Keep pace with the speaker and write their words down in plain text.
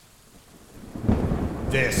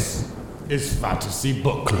This is Fantasy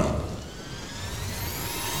Book Club.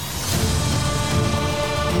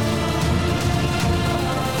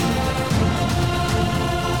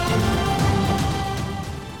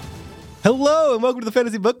 Hello and welcome to the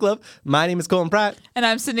Fantasy Book Club. My name is Colin Pratt. And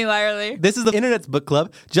I'm Sydney Lyerly. This is the Internet's book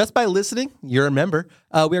club. Just by listening, you're a member.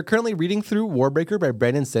 We are currently reading through Warbreaker by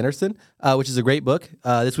Brandon Sanderson, which is a great book.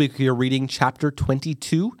 This week we are reading chapter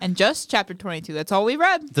 22. And just chapter 22. That's all we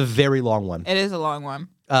read. It's a very long one. It is a long one.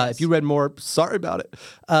 If you read more, sorry about it.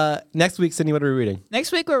 Next week, Sydney, what are we reading?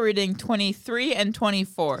 Next week we're reading 23 and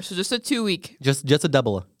 24. So just a 2-week. Just a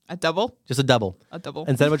double. A double? Just a double. A double.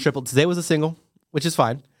 Instead of a triple. Today was a single, which is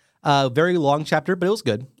fine. Very long chapter, but it was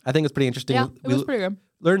good. I think it's pretty interesting. Yeah, it was pretty good.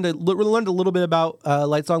 Learned a little bit about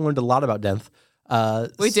Lightsong, learned a lot about Denth.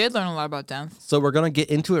 We did learn a lot about Denth. So we're going to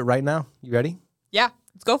get into it right now. You ready? Yeah,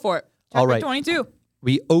 let's go for it. Chapter All right. 22.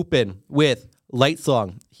 We open with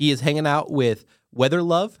Lightsong. He is hanging out with Weather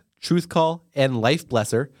Love, Truth Call, and Life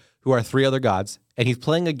Blesser, who are 3 other gods. And he's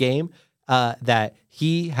playing a game that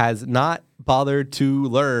he has not bothered to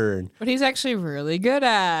learn. But he's actually really good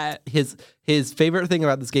at. His favorite thing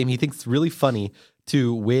about this game, he thinks it's really funny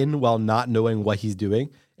to win while not knowing what he's doing.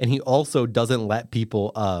 And he also doesn't let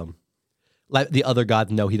people, let the other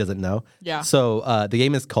gods know he doesn't know. Yeah. So the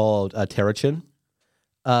game is called Terrachin.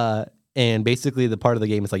 And basically the part of the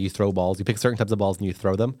game is like you throw balls. You pick certain types of balls and you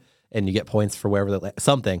throw them. And you get points for wherever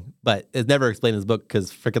something. But it's never explained in this book because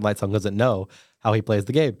freaking Lightsong doesn't know how he plays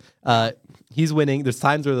the game. He's winning. There's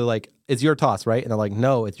times where they're like, it's your toss, right? And they're like,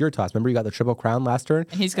 no, it's your toss. Remember you got the Triple Crown last turn?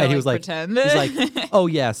 And he's going to pretend. He's like, oh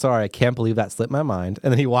yeah, sorry, I can't believe that slipped my mind.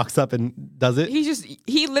 And then he walks up and does it.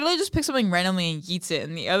 He literally just picks something randomly and yeets it.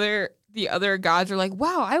 And the other gods are like,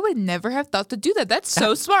 wow, I would never have thought to do that. That's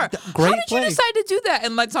so smart. Great How did play. you decide to do that?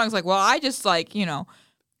 And Lightsong's like, well, I just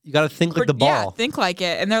you got to think like the ball. Yeah, think like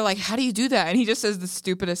it. And they're like, how do you do that? And he just says the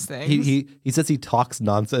stupidest things. He says he talks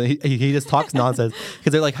nonsense. He just talks nonsense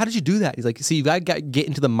because they're like, how did you do that? He's like, see, you got to get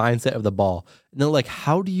into the mindset of the ball. And they're like,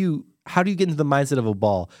 how do you get into the mindset of a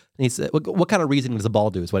ball? And he said, what kind of reasoning does a ball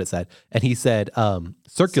do is what it said. And he said,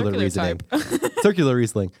 circular reasoning. Circular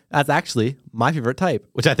reasoning. That's actually my favorite type,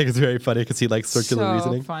 which I think is very funny because he likes circular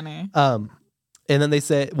reasoning. So funny. And then they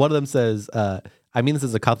say, one of them says, I mean this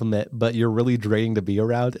as a compliment, but you're really draining to be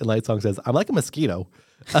around. And Lightsong says, I'm like a mosquito,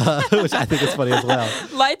 which I think is funny as well.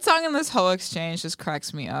 Lightsong in this whole exchange just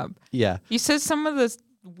cracks me up. Yeah. He says some of the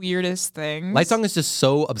weirdest things. Lightsong is just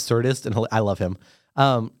so absurdist, and I love him.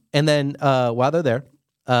 And then while they're there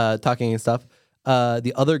talking and stuff,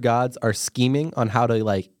 the other gods are scheming on how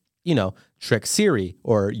to, trick Ciri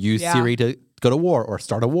or use Ciri to go to war or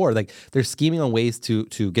start a war. Like they're scheming on ways to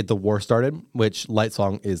get the war started, which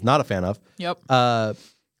Lightsong is not a fan of. Yep.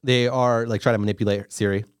 They are trying to manipulate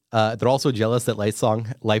Ciri. They're also jealous that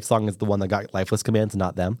Lifesong is the one that got lifeless commands,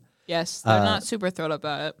 not them. Yes, they're not super thrilled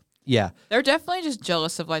about it. Yeah. They're definitely just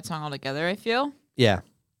jealous of Lightsong altogether, I feel. Yeah.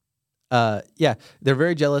 They're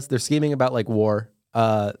very jealous. They're scheming about war.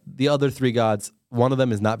 The other 3 gods, one of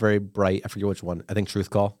them is not very bright. I forget which one. I think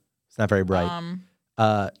Truth Call. It's not very bright.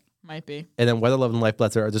 Might be. And then Weather Love and Life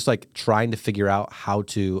Blesser are just trying to figure out how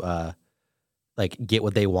to get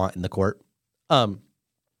what they want in the court. Lightsong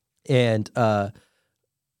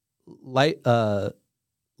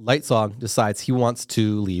decides he wants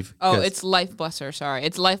to leave. Oh, it's Life Blesser. Sorry,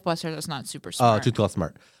 it's Life Blesser that's not super smart. Oh, Truth Call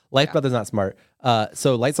smart. Life Blesser's not smart.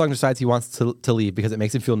 So Lightsong decides he wants to leave because it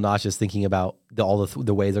makes him feel nauseous thinking about all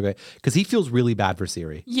the ways they're going. Because he feels really bad for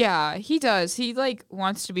Ciri. Yeah, he does. He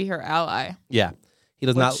wants to be her ally. Yeah. He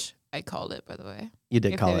does not. I called it, by the way. You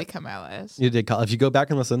did call it. If they become allies. You did call it. If you go back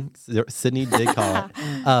and listen, Sydney did call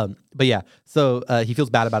it. But yeah, so he feels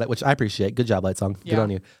bad about it, which I appreciate. Good job, Lightsong. Good on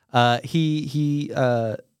you. He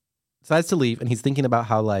decides to leave, and he's thinking about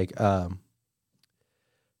how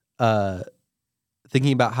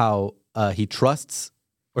he trusts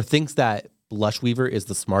or thinks that Blushweaver is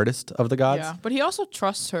the smartest of the gods. Yeah, but he also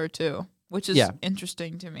trusts her too, which is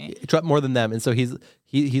interesting to me. More than them, and so he's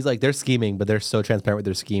like, they're scheming, but they're so transparent with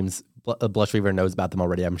their schemes. Blushweaver knows about them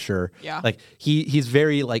already, I'm sure. Yeah, he's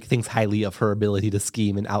very thinks highly of her ability to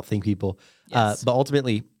scheme and outthink people. Yes. But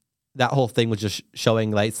ultimately, that whole thing was just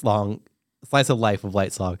showing Lightsong slice of life of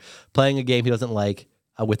Lightsong playing a game he doesn't like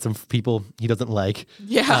with some people he doesn't like.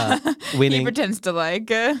 Yeah, winning. He pretends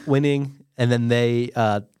to winning, and then they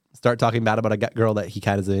start talking bad about a girl that he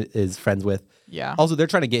kind of is friends with. Yeah. Also, they're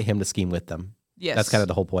trying to get him to scheme with them. Yes. That's kind of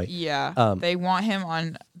the whole point. Yeah. They want him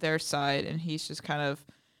on their side, and he's just kind of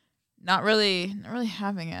not really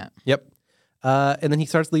having it. Yep. And then he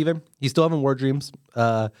starts leaving. He's still having war dreams,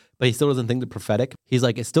 but he still doesn't think the prophetic. He's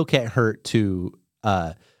like, it still can't hurt to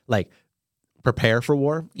prepare for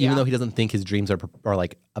war, even Yeah. though he doesn't think his dreams are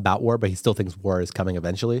like about war, but he still thinks war is coming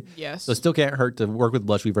eventually. Yes. So it still can't hurt to work with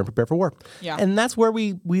Bloodweaver and prepare for war. Yeah. And that's where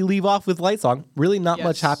we leave off with Lightsong. Really not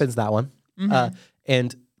much Yes. happens that one.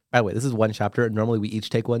 And by the way, this is one chapter. Normally we each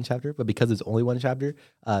take one chapter, but because it's only one chapter,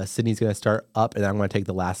 Sydney's going to start up and I'm going to take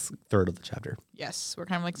the last third of the chapter. Yes, we're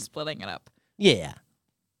kind of like splitting it up. Yeah.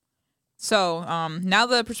 So now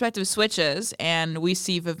the perspective switches, and we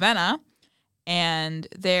see Vivenna, and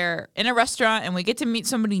they're in a restaurant, and we get to meet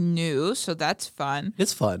somebody new, so that's fun.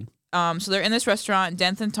 It's fun. So they're in this restaurant.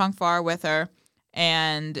 Denth and Tongfa are with her,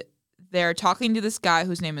 and they're talking to this guy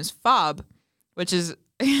whose name is Fob, which is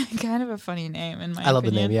kind of a funny name in my opinion. I love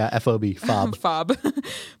the name. Yeah. FOB. Fob. Fob.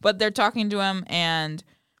 But they're talking to him, and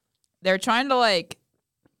they're trying to like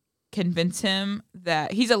convince him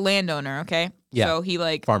that he's a landowner, okay? Yeah. So he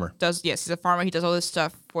like Farmer. he's a farmer. He does all this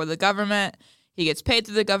stuff for the government. He gets paid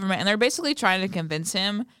through the government, and they're basically trying to convince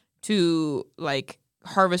him to like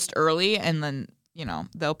harvest early, and then, you know,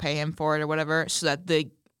 they'll pay him for it or whatever, so that the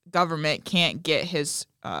government can't get his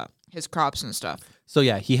crops and stuff. So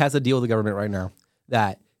yeah, he has a deal with the government right now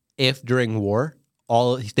that if during war,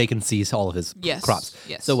 they can seize all of his crops.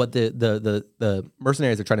 Yes. So what the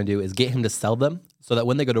mercenaries are trying to do is get him to sell them, so that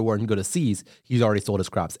when they go to war and go to seize, he's already sold his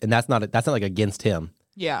crops, and that's not like against him.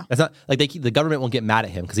 Yeah. That's not like the government won't get mad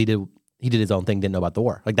at him because he did his own thing, didn't know about the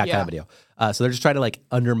war, like that kind of a deal. So they're just trying to like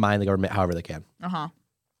undermine the government however they can.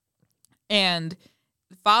 And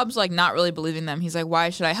Fob's like not really believing them. He's like, "Why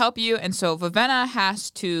should I help you?" And so Vivenna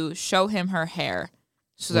has to show him her hair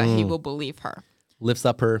so that he will believe her. Lifts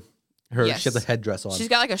up her Yes. she has a headdress on. She's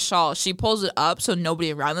got like a shawl. She pulls it up so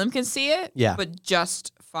nobody around them can see it. Yeah. But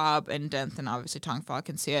just Fob and Denth and obviously Tongfa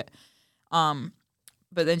can see it.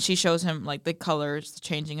 But then she shows him like the colors, the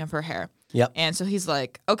changing of her hair. Yep. And so he's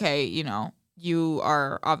like, "Okay, you know, you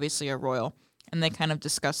are obviously a royal." And they kind of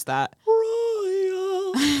discuss that.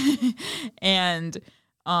 Royal. And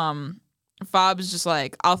Fob's just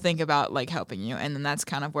like, "I'll think about like helping you." And then that's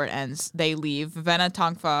kind of where it ends. They leave. Vivenna,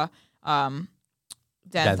 Tongfa,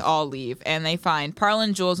 Denth all leave, and they find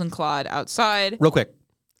Parlin, Jules, and Claude outside. Real quick,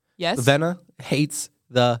 Yes. Vivenna hates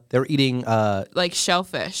they're eating Like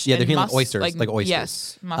shellfish. Yeah, they're and eating like oysters, like oysters.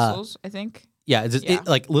 Yes, mussels, I think. yeah, it's just Yeah.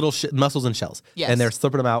 like little mussels and shells. Yes. And they're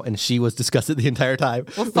slipping them out, and she was disgusted the entire time.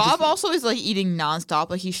 Well, Fob also is like eating nonstop,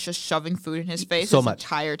 like he's just shoving food in his face So this much.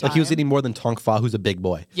 entire time. Like he was eating more than Tongfa, who's a big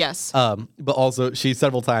boy. Yes. But also she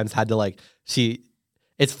several times had to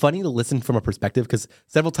it's funny to listen from a perspective because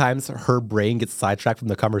several times her brain gets sidetracked from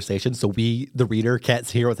the conversation, so we, the reader, can't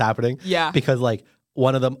hear what's happening. Yeah. Because like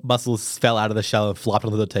one of the mussels fell out of the shell and flopped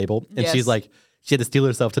onto the table, and Yes. she's like, she had to steel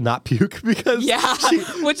herself to not puke because Yeah,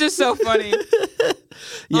 which is so funny.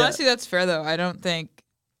 Yeah. Honestly, that's fair though. I don't think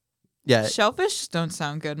yeah, shellfish don't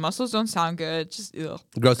sound good. Mussels don't sound good. Just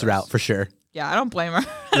gross her out for sure. Yeah, I don't blame her.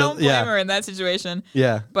 I don't blame Yeah. her in that situation.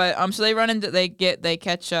 Yeah. But so they they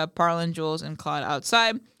catch Parlin, Jules, and Claude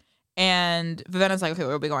outside, and Vivenna's like, "Okay,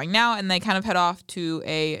 where are we going now?" And they kind of head off to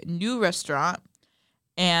a new restaurant,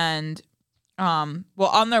 and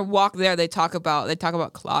on their walk there, they talk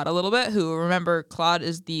about Claude a little bit. Who, remember, Claude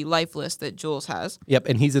is the lifeless that Jules has. Yep,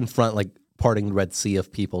 and he's in front, like parting the Red Sea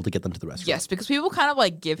of people to get them to the restaurant. Yes, because people kind of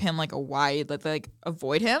like give him like a wide, like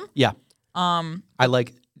avoid him. Yeah. I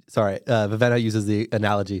like. Sorry, Vivenna uses the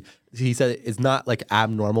analogy. He said it's not like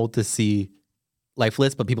abnormal to see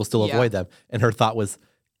lifeless, but people still avoid them. And her thought was,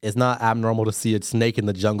 it's not abnormal to see a snake in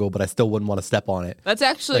the jungle, but I still wouldn't want to step on it. That's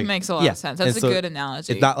actually Like, makes a lot yeah. of sense. That's And a so good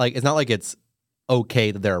analogy. It's not like it's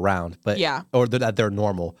okay that they're around, but or that they're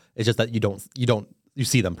normal. It's just that you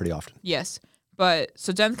see them pretty often. Yes. But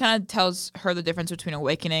so Jen kind of tells her the difference between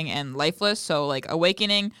awakening and lifeless. So like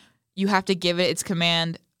awakening, you have to give it its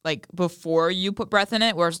command like before you put breath in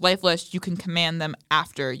it, whereas lifeless, you can command them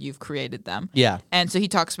after you've created them. Yeah. And so he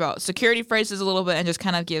talks about security phrases a little bit and just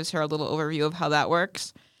kind of gives her a little overview of how that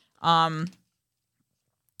works. And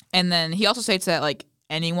then he also states that like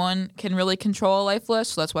anyone can really control a lifeless,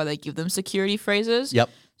 so that's why they give them security phrases. Yep.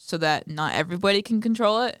 So that not everybody can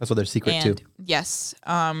control it. That's what their secret And too. yes,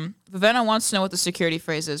 Vivenna wants to know what the security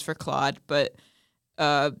phrase is for Claude, but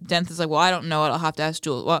Denth is like, well, I don't know it. I'll have to ask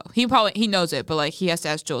Jules. Well, he knows it, but like he has to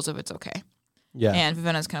ask Jules if it's okay. Yeah. And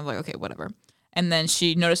Vivenna's kind of like, okay, whatever. And then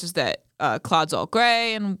she notices that Claude's all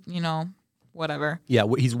gray and whatever. Yeah,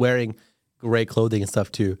 he's wearing gray clothing and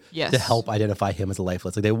stuff too Yes. to help identify him as a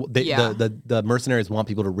lifeless. Like the mercenaries want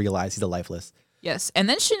people to realize he's a lifeless. Yes, and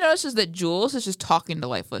then she notices that Jules is just talking to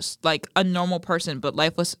Lifeless, like a normal person, but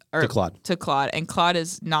Lifeless To Claude. and Claude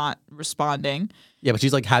is not responding. Yeah, but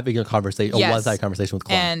she's like having a conversation, Yes. a one-sided conversation with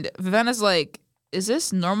Claude. And Vivenna's like, "Is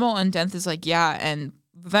this normal?" And Denth is like, "Yeah." And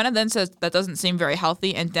Vivenna then says that doesn't seem very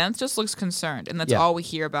healthy, and Denth just looks concerned, and that's all we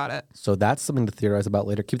hear about it. So that's something to theorize about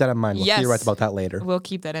later. Keep that in mind. We'll theorize about that later. We'll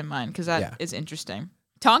keep that in mind because that is interesting.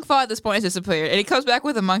 Tongfa at this point has disappeared, and he comes back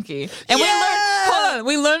with a monkey. And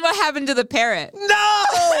we learn what happened to the parrot.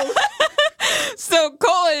 No! So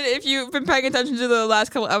Colin, if you've been paying attention to the last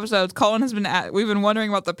couple episodes, Colin has been we've been wondering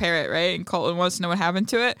about the parrot, right? And Colin wants to know what happened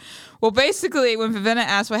to it. Well, basically, when Vivenna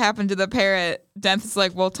asks what happened to the parrot, Denth is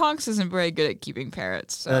like, well, Tonks isn't very good at keeping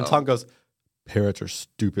parrots. So. And then Tonk goes, parrots are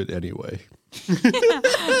stupid anyway.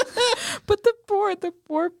 But the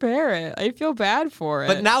poor parrot. I feel bad for it.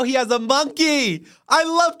 But now he has a monkey. I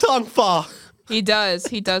love Tongfa. He does.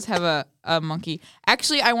 He does have a monkey.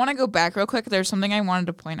 Actually, I want to go back real quick. There's something I wanted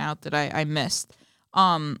to point out that I missed.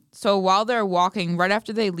 So while they're walking, right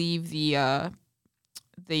after they leave the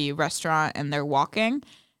restaurant and they're walking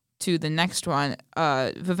to the next one,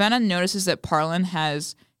 Vivenna notices that Parlin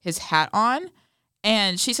has his hat on.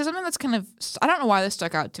 And she says something that's kind of, I don't know why this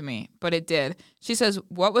stuck out to me, but it did. She says,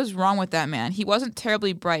 what was wrong with that man? He wasn't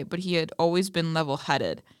terribly bright, but he had always been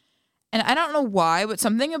level-headed. And I don't know why, but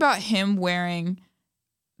something about him wearing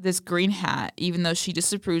this green hat, even though she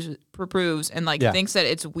disapproves and thinks that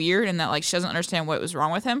it's weird and that like she doesn't understand what was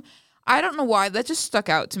wrong with him. I don't know why. That just stuck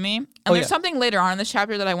out to me. And there's something later on in this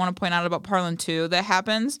chapter that I want to point out about Parlin too that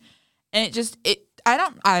happens. And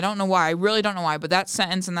I don't know why. I really don't know why. But that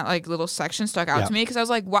sentence and that like little section stuck out to me because I was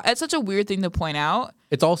like, wow, it's such a weird thing to point out.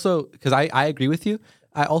 It's also because I agree with you.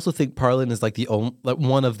 I also think Parlin is like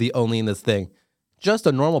one of the only in this thing. Just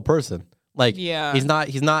a normal person. Like he's not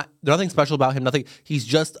there's nothing special about him, nothing. He's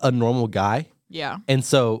just a normal guy. Yeah. And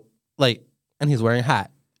so and he's wearing a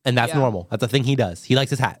hat. And that's normal. That's a thing he does. He likes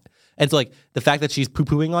his hat. And so like the fact that she's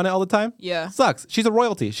poo-pooing on it all the time sucks. She's a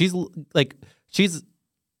royalty. She's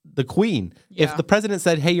the queen. Yeah. If the president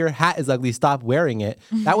said, hey, your hat is ugly, stop wearing it,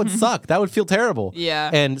 that would suck. That would feel terrible. Yeah.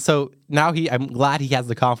 And so now I'm glad he has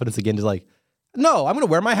the confidence again to like, no, I'm going to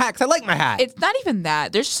wear my hat because I like my hat. It's not even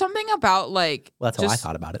that. There's something about like... Well, that's how I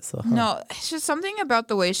thought about it. So No, it's just something about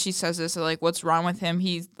the way she says this, like what's wrong with him.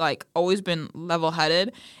 He's like always been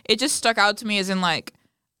level-headed. It just stuck out to me as in like,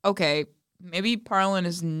 okay, maybe Parlin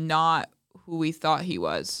is not who we thought he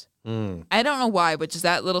was. I don't know why, but just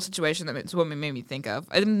that little situation that's what made me think of.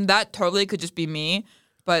 And that totally could just be me,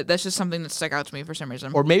 but that's just something that stuck out to me for some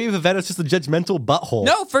reason. Or maybe Vivenna's just a judgmental butthole.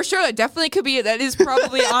 No, for sure. That definitely could be it. That is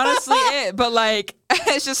probably honestly it. But like,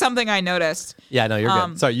 it's just something I noticed. Yeah, no, you're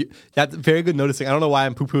good. Sorry, that's very good noticing. I don't know why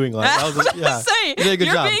I'm poo-pooing on it. That was you did a good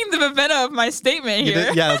job. You're being the Vivenna of my statement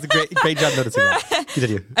here. Yeah, that was a great job noticing that.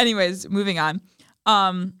 Continue. Anyways, moving on.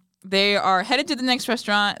 They are headed to the next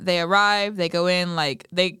restaurant. They arrive. They go in.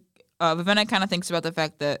 Vivenna kind of thinks about the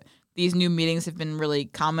fact that these new meetings have been really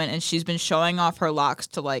common, and she's been showing off her locks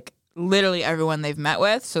to like literally everyone they've met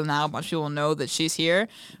with. So now a bunch of people know that she's here,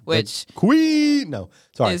 which the queen,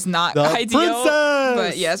 is not ideal. Princess!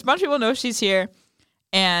 But yes, a bunch of people know she's here,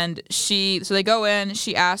 and so they go in.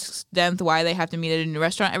 She asks Denth why they have to meet at a new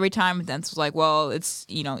restaurant every time. Denth was like, "Well, it's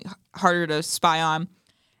harder to spy on,"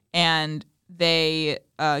 and they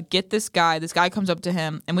get this guy. This guy comes up to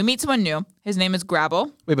him, and we meet someone new. His name is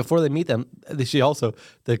Grabble. Wait, before they meet them,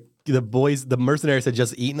 the mercenaries had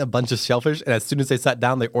just eaten a bunch of shellfish, and as soon as they sat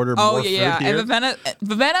down, they ordered more food here. And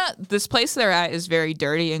Vivenna, this place they're at is very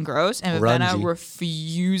dirty and gross, and Vivenna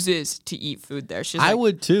refuses to eat food there. I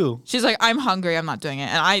would too. She's like, I'm hungry, I'm not doing it.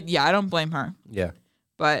 And I don't blame her. Yeah.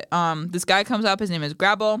 But this guy comes up, his name is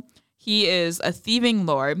Grabble. He is a thieving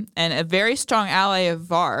lord and a very strong ally of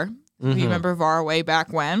Var. Mm-hmm. You remember Var way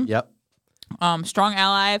back when? Yep. Strong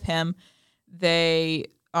ally of him. They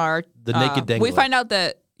are... The naked dangler. We find out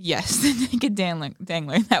that, yes, the naked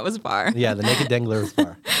dangler, that was Var. Yeah, the naked dangler was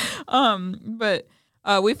Var. But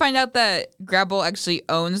we find out that Grabble actually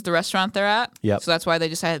owns the restaurant they're at. Yep. So that's why they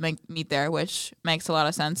decided to meet there, which makes a lot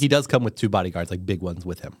of sense. He does come with 2 bodyguards, like big ones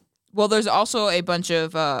with him. Well, there's also a bunch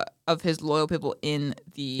of his loyal people in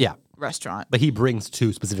the restaurant. But he brings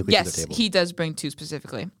 2 specifically to the table. Yes, he does bring 2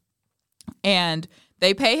 specifically. And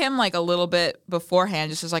they pay him like a little bit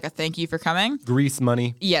beforehand, just as like a thank you for coming. Grease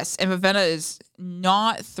money. Yes, and Vivenna is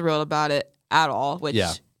not thrilled about it at all, which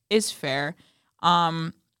is fair.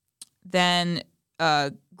 Then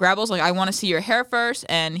Grabble's like, I want to see your hair first,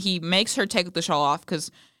 and he makes her take the shawl off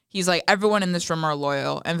because he's like, everyone in this room are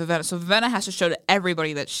loyal, and Vivenna has to show to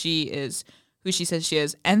everybody that she is who she says she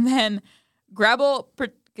is. And then Grabble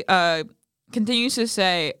continues to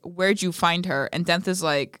say, where'd you find her? And Denth is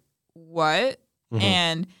like, what? Mm-hmm.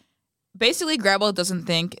 And basically Grabble doesn't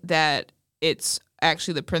think that it's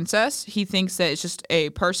actually the princess. He thinks that it's just a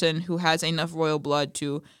person who has enough royal blood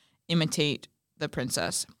to imitate the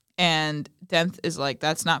princess. And Denth is like,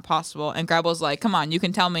 that's not possible. And Grabble's like, come on, you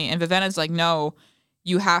can tell me. And Vivenna's like, no,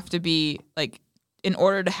 you have to be like, in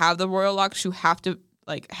order to have the royal locks, you have to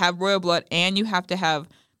like have royal blood and you have to have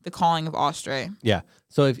the calling of Austrae. Yeah.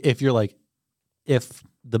 So if you're like, if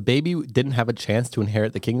the baby didn't have a chance to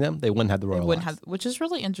inherit the kingdom, they wouldn't have the royal locks. Which is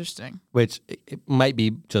really interesting. Which it might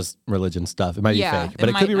be just religion stuff. It might be fake, but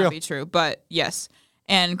it might could be not real. Be true, but yes.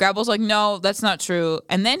 And Grabble's like, no, that's not true.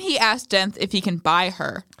 And then he asked Denth if he can buy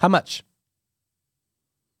her. How much?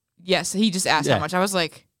 Yes, he just asked how much. I was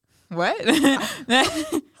like, what?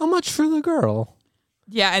 How much for the girl?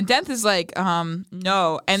 Yeah, and Denth is like,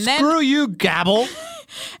 no. And then screw you, Gabble.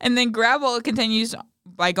 And then Grabble continues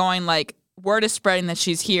by going like, word is spreading that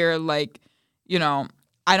she's here. Like, you know,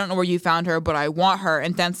 I don't know where you found her, but I want her.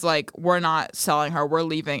 And Denth's like, we're not selling her. We're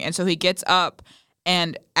leaving. And so he gets up,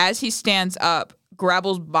 and as he stands up,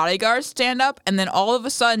 Grabble's bodyguards stand up, and then all of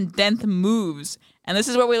a sudden, Denth moves. And this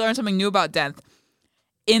is where we learn something new about Denth.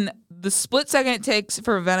 In the split second it takes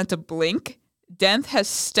for Ravenna to blink, Denth has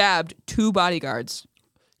stabbed 2 bodyguards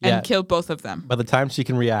and killed both of them. By the time she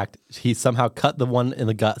can react, he somehow cut the one in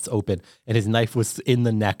the guts open, and his knife was in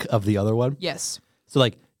the neck of the other one. Yes. So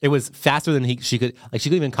like it was faster than she could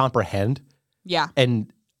even comprehend. Yeah.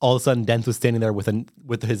 And all of a sudden, Denth was standing there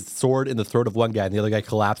with his sword in the throat of one guy, and the other guy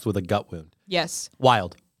collapsed with a gut wound. Yes.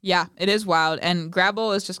 Wild. Yeah, it is wild. And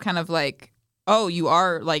Grabble is just kind of like, oh, you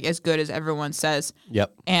are like as good as everyone says.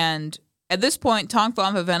 Yep. And at this point, Tongfa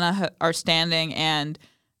and Vivenna are standing, and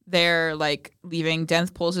they're like leaving.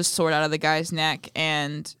 Denth pulls his sword out of the guy's neck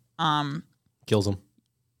and kills him.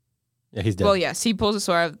 Yeah, he's dead. Well, yes, he pulls the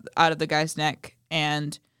sword out of the guy's neck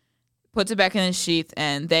and puts it back in his sheath,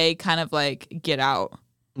 and they kind of like get out.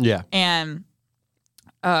 Yeah. And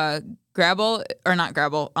Grabble, or not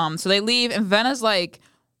Grabble, so they leave, and Vivenna's like,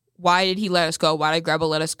 why did he let us go? Why did Grabble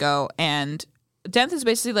let us go? And Denth is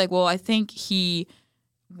basically like, well, I think he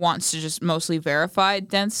wants to just mostly verify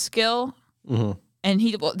Denth's skill. Mm-hmm. And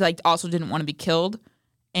he like also didn't want to be killed.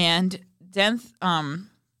 And Denth,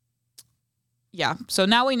 yeah. So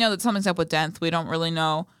now we know that something's up with Denth. We don't really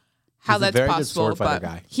know how He's a that's very good possible, sword fighter but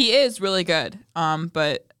guy. he is really good.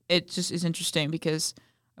 But it just is interesting because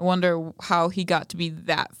I wonder how he got to be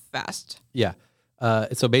that fast. Yeah.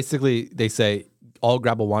 So basically, they say all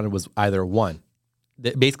Grabble wanted was either one.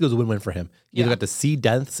 Basically, it was a win-win for him. He either got to see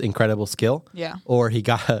Denth's incredible skill, or he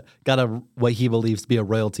got a what he believes to be a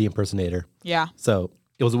royalty impersonator. Yeah. So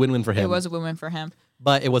it was a win-win for him. It was a win-win for him.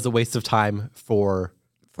 But it was a waste of time for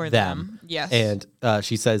them. Yes. And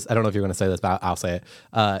she says, I don't know if you're going to say this, but I'll say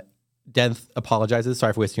it. Denth apologizes.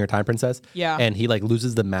 Sorry for wasting your time, princess. Yeah. And he like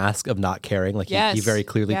loses the mask of not caring. Like he very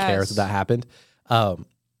clearly cares that happened,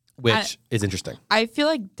 which is interesting. I feel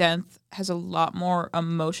like Denth has a lot more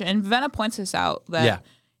emotion. And Vivenna points this out that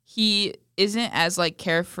he isn't as like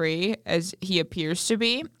carefree as he appears to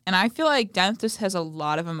be. And I feel like Denth just has a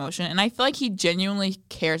lot of emotion. And I feel like he genuinely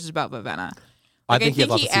cares about Vivenna. Like, I think he has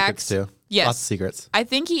lots of secrets too. Yes. Lots of secrets. I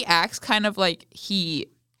think he acts kind of like he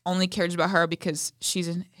only cares about her because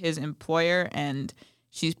she's his employer and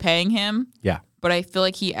she's paying him. Yeah. But I feel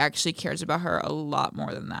like he actually cares about her a lot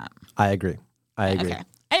more than that. I agree. Okay.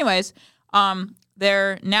 Anyways,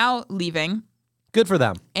 they're now leaving. Good for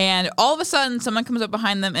them. And all of a sudden, someone comes up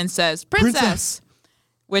behind them and says, Princess!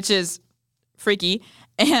 Which is freaky.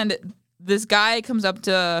 And this guy comes up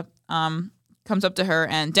to her,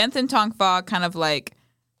 and Denth and Tongfa kind of like,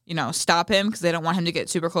 you know, stop him because they don't want him to get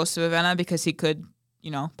super close to Vivenna because he could,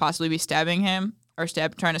 you know, possibly be stabbing him or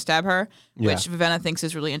trying to stab her, which Vivenna thinks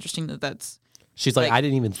is really interesting that's... She's like, I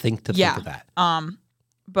didn't even think to think of that.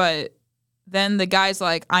 But then the guy's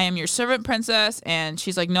like, I am your servant, princess. And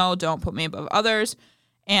she's like, no, don't put me above others.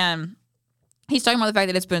 And he's talking about the fact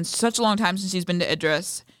that it's been such a long time since he's been to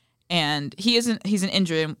Idris. And he's an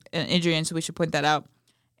Indrian, so we should point that out.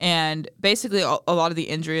 And basically, a lot of the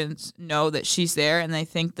Indrians know that she's there, and they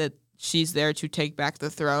think that she's there to take back the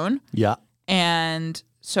throne. Yeah. And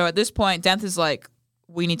so at this point, Denth is like,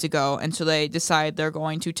 we need to go. And so they decide they're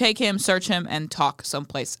going to take him, search him, and talk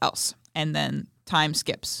someplace else. And then time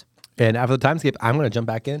skips. And after the time skip, I'm going to jump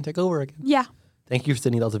back in and take over again. Yeah. Thank you,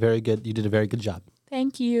 Sydney. You did a very good job.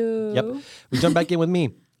 Thank you. Yep. We jump back in with me.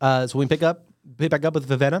 So we pick back up with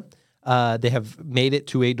Vivenna. They have made it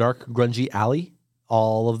to a dark, grungy alley.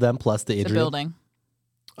 All of them, plus the Idrian. The building.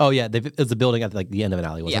 Oh yeah, it was a building at like the end of an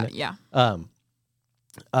alley, wasn't it? Yeah.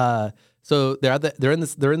 So they're in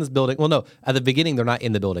this building. Well, no, at the beginning they're not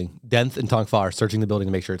in the building. Denth and Tongfa are searching the building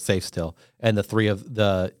to make sure it's safe still, and the three of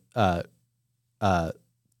the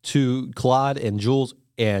two Claude and Jules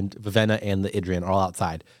and Vivenna and the Idrian are all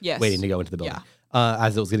outside, waiting to go into the building. Yeah.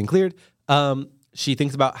 As it was getting cleared, she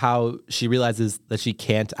thinks about how she realizes that she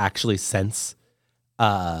can't actually sense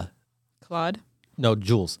Claude. No,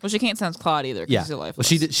 Jules. Well, she can't sense Claude either because Yeah. he's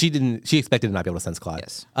lifeless. Well, she expected to not be able to sense Claude.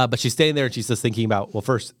 Yes. But she's standing there and she's just thinking about, well,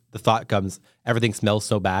 first the thought comes, everything smells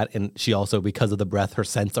so bad. And she also, because of the breath, her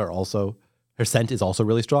scent is also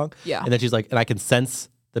really strong. Yeah. And then she's like, and I can sense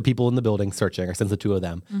the people in the building searching. I sense the two of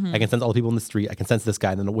them. I can sense all the people in the street. I can sense this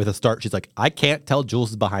guy. And then with a start, she's like, I can't tell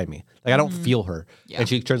Jules is behind me. Like, I don't feel her. Yeah. And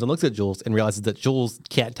she turns and looks at Jules and realizes that Jules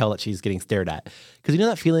can't tell that she's getting stared at. Because you know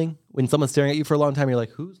that feeling when someone's staring at you for a long time, you're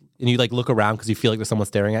like, who's? And you like look around because you feel like there's someone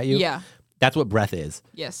staring at you. Yeah. That's what breath is.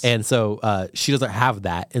 Yes. And so she doesn't have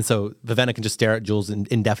that. And so Vivenna can just stare at Jules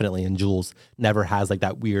indefinitely. And Jules never has like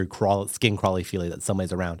that weird skin crawly feeling that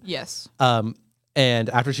somebody's around. Yes. And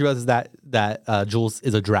after she realizes that Jules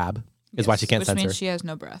is a drab, is why she can't Which sense means her. she has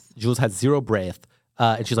no breath. Jules has zero breath.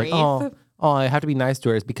 And she's like, Breath? oh, I have to be nice to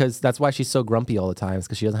her. It's because that's why she's so grumpy all the time. It's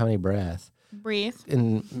because she doesn't have any breath. Breathe.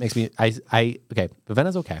 And makes me, okay,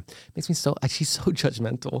 Vivenna's okay. Makes me so, she's so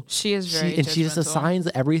judgmental. She is very And she just judgmental. assigns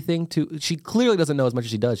everything to, she clearly doesn't know as much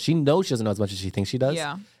as she does. She knows she doesn't know as much as she thinks she does.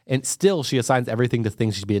 Yeah. And still she assigns everything to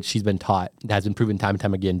things she's been taught that has been proven time and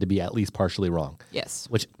time again to be at least partially wrong. Yes.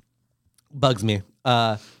 Which bugs me.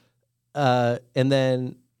 And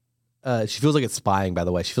then she feels like it's spying, by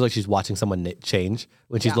the way. She feels like she's watching someone change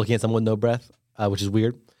when she's looking at someone with no breath, which is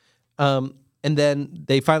weird. And then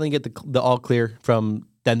they finally get the all clear from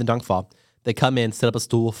Den the Dunkfall. They come in, set up a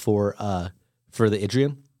stool for the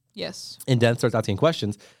Idrian, Yes. and Den starts asking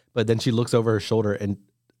questions. But then she looks over her shoulder, and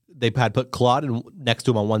they had put Claude next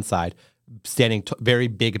to him on one side, standing very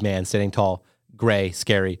big man, standing tall, gray,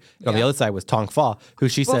 scary. And on the other side was Tong Fa, who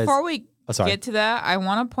she says. Before we sorry. get to that, I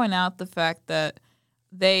want to point out the fact that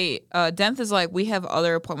they Denth is like, we have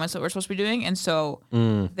other appointments that we're supposed to be doing, and so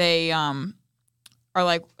they are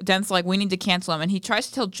like, Denth's like, we need to cancel them, and he tries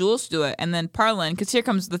to tell Jules to do it, and then Parlin, because here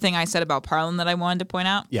comes the thing I said about Parlin that I wanted to point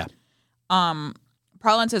out. Yeah.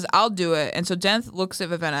 Parlin says, I'll do it, and so Denth looks at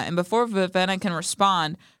Vivenna, and before Vivenna can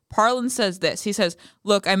respond, Parlin says this. He says,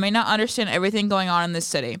 look, I may not understand everything going on in this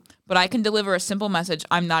city, but I can deliver a simple message.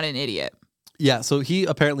 I'm not an idiot. Yeah, so he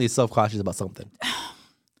apparently is self-conscious about something.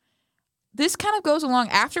 This kind of goes along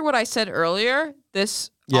after what I said earlier.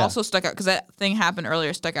 This also stuck out because that thing happened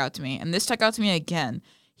earlier, stuck out to me. And this stuck out to me again.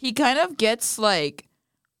 He kind of gets like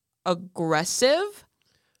aggressive.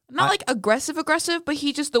 Not like aggressive, but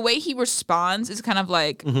he just, the way he responds is kind of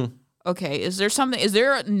like, okay, is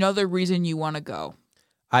there another reason you want to go?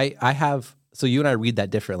 I have, so you and I read that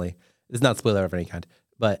differently. It's not a spoiler of any kind,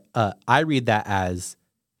 but I read that as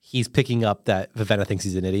he's picking up that Vivenna thinks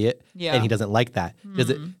he's an idiot, and he doesn't like that.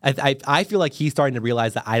 I feel like he's starting to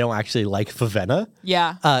realize that I don't actually like Vivenna.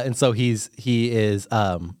 Yeah. And so he is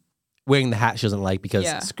wearing the hat she doesn't like because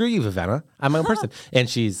screw you, Vivenna. I'm my own person. And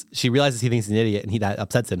she realizes he thinks he's an idiot, and that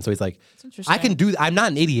upsets him. So he's like, I'm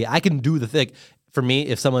not an idiot. I can do the thing. For me,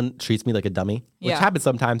 if someone treats me like a dummy, which happens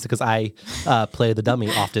sometimes because I play the dummy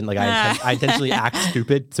often, like I intentionally act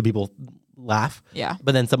stupid so people laugh. Yeah.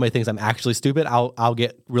 But then somebody thinks I'm actually stupid, I'll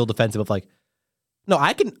get real defensive of like, no,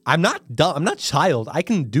 I'm not dumb. I'm not child. I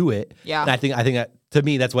can do it. Yeah. And I think that to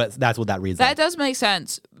me that's what that reads. That does make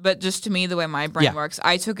sense, but just to me, the way my brain works,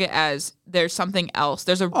 I took it as there's something else.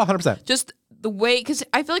 There's 100%. Just the way, because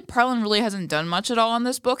I feel like Parlin really hasn't done much at all in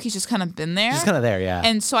this book. He's just kind of been there. He's kind of there, yeah.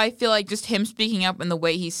 And so I feel like just him speaking up and the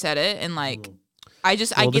way he said it, and like, I get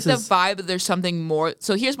the vibe that there's something more.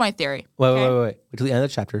 So here's my theory. Wait till the end of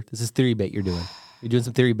the chapter. This is theory bait you're doing. You're doing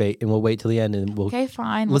some theory bait, and we'll wait till the end, and we'll Okay,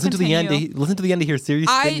 fine. listen to the end. Listen to the end to hear Sydney's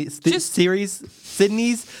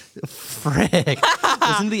frick.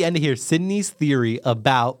 Listen to the end to hear Sydney's theory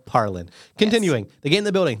about Parlin. Continuing, they get in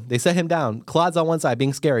the building. They set him down. Claude's on one side,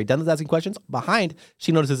 being scary. Deneth's asking questions. Behind,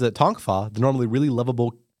 she notices that Tonkfa, the normally really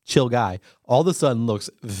lovable, chill guy, all of a sudden looks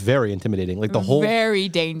very intimidating. Like very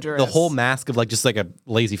dangerous. The whole mask of like just like a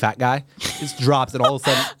lazy fat guy just drops, and all of a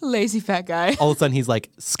sudden, lazy fat guy. All of a sudden, he's like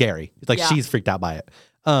scary. It's like she's freaked out by it.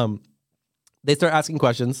 They start asking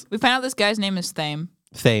questions. We find out this guy's name is Thame.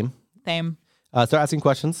 Thame. Start asking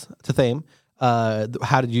questions to Thame.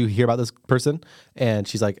 How did you hear about this person? And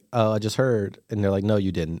she's like, oh, I just heard. And they're like, no,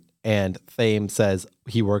 you didn't. And Thame says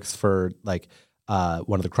he works for like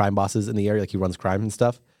one of the crime bosses in the area. Like he runs crime and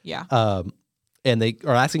stuff. Yeah. And they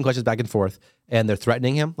are asking questions back and forth, and they're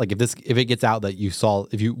threatening him. Like if it gets out that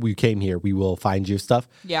we came here, we will find you stuff.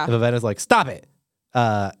 Yeah. And Vivenna's like, stop it.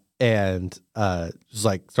 And just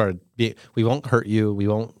like we won't hurt you. We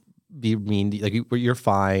won't be mean to you. Like you're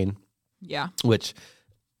fine. Yeah. Which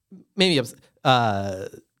maybe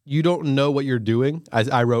you don't know what you're doing.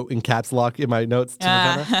 I wrote in caps lock in my notes to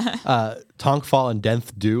Vivenna. Tonkfall and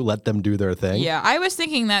Denth let them do their thing. Yeah, I was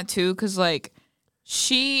thinking that too, because like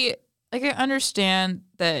she, like, I understand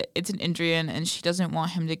that it's an Indrian and she doesn't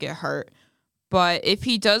want him to get hurt. But if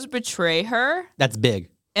he does betray her That's big.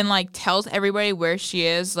 and, like, tells everybody where she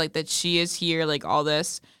is, like, that she is here, like, all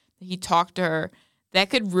this, that he talked to her, that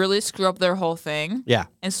could really screw up their whole thing. Yeah.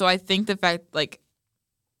 And so I think the fact, like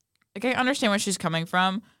I understand where she's coming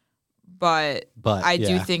from, but I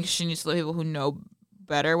do think she needs to let people who know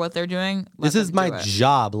better what they're doing. This is my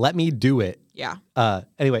job. Let me do it. Yeah.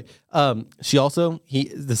 Anyway, he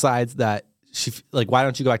decides that why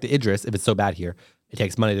don't you go back to Idris if it's so bad here? It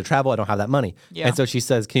takes money to travel. I don't have that money. Yeah. And so she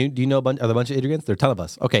says, do you know are there a bunch of Idrians? There are a ton of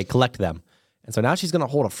us. Okay, collect them. And so now she's going to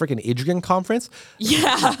hold a freaking Idrian conference.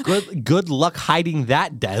 Yeah. Good luck hiding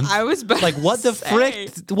that, Denth. I was about like, what the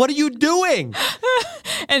frick? What are you doing?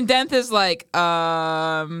 And Denth is like,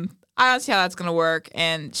 I don't see how that's going to work.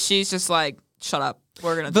 And she's just like, shut up.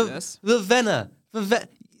 We're going to do this.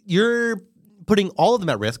 You're putting all of them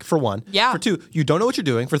at risk, for one. Yeah. For two, you don't know what you're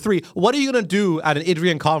doing. For three, what are you going to do at an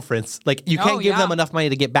Idrian conference? Like, you can't give them enough money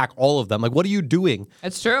to get back all of them. Like, what are you doing?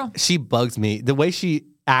 It's true. She bugs me. The way she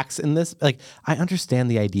acts in this, like, I understand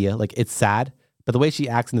the idea. Like, it's sad, but the way she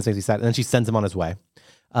acts in this makes me sad. And then she sends him on his way.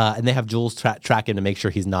 And they have Jules track him to make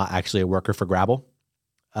sure he's not actually a worker for Gravel.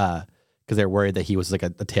 Because they're worried that he was like a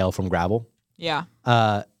tail from Gravel. Yeah.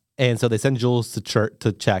 And so they send Jules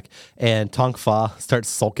to check. And Tonk Fa starts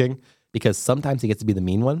sulking because sometimes he gets to be the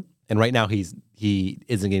mean one. And right now he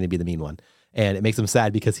isn't going to be the mean one. And it makes him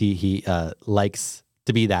sad because he likes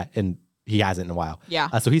to be that. And he hasn't in a while.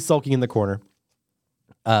 Yeah. So he's sulking in the corner.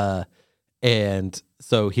 And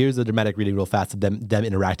so here's a dramatic reading real fast of them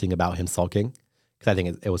interacting about him sulking, because I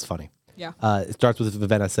think it was funny. Yeah. It starts with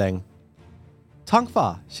Vivenna saying, "Tonk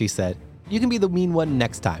Fa," she said, "you can be the mean one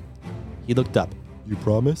next time." He looked up. "You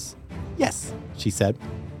promise?" "Yes," she said.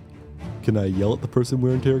 "Can I yell at the person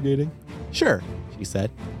we're interrogating?" "Sure," she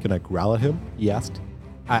said. "Can I growl at him?" he asked.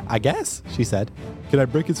 I guess, she said. "Can I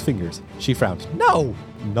break his fingers?" She frowned. "No."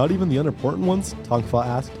 "Not even the unimportant ones?" Tonk Fa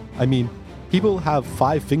asked. "I mean, people have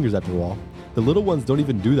 5 fingers after all. The little ones don't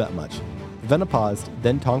even do that much." Vivenna paused,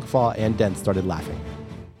 then Tonk Fa and Denth started laughing.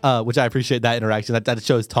 Which I appreciate that interaction. That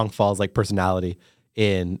shows Tonk Fa's like personality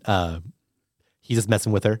in he's just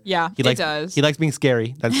messing with her. Yeah, it does. He likes being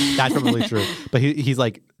scary. That's probably true. But he's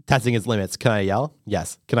like testing his limits. Can I yell?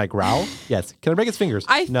 Yes. Can I growl? Yes. Can I break his fingers?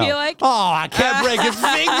 No. Feel like I can't break his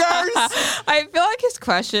fingers. I feel like his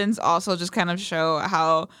questions also just kind of show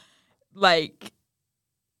how like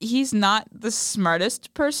he's not the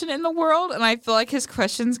smartest person in the world, and I feel like his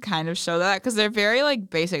questions kind of show that because they're very like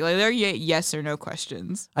basic, like they're yes or no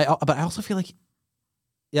questions. But I also feel like,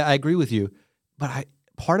 yeah, I agree with you. But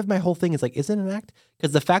part of my whole thing is like, is it an act?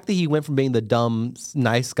 Because the fact that he went from being the dumb,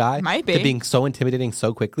 nice guy to being so intimidating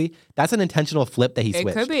so quickly, that's an intentional flip that he switched.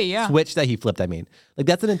 It could be, yeah. Switch that he flipped, I mean. Like,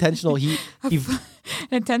 that's an intentional,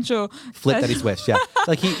 intentional flip that he switched, yeah.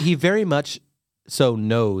 Like, he very much so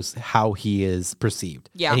knows how he is perceived.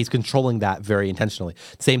 Yeah. And he's controlling that very intentionally.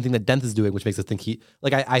 Same thing that Denth is doing, which makes us think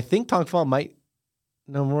I think Tonk Fa might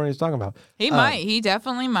know more what he's talking about. He might. He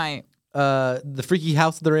definitely might. The freaky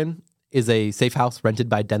house they're in is a safe house rented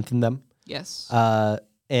by Denth and them. Yes.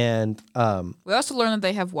 And we also learn that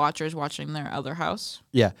they have watchers watching their other house.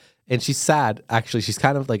 Yeah. And she's sad, actually. She's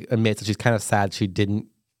kind of like admits that she's kind of sad she didn't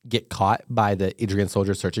get caught by the Idrian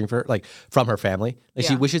soldiers searching for her, like from her family. Like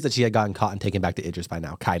she wishes that she had gotten caught and taken back to Idris by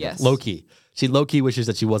now, kind of. Low key. She low key wishes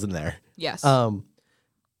that she wasn't there. Yes.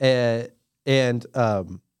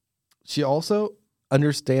 She also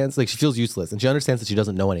understands, like, she feels useless and she understands that she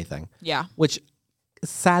doesn't know anything. Yeah. Which is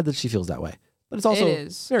sad that she feels that way. But it's also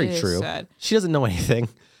very true. Sad. She doesn't know anything.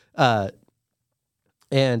 But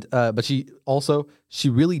she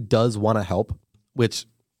really does want to help, which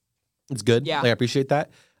is good. Yeah. Like, I appreciate that.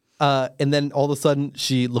 And then all of a sudden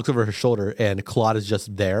she looks over her shoulder and Claude is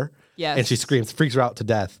just there. Yes. And she screams, freaks her out to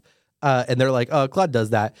death. And they're like, "Oh, Claude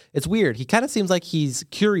does that." It's weird. He kind of seems like he's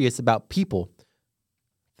curious about people.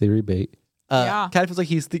 Theory bait. Kind of feels like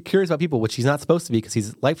he's curious about people, which he's not supposed to be because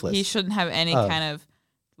he's lifeless. He shouldn't have any kind of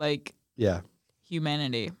like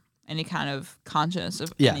humanity, any kind of consciousness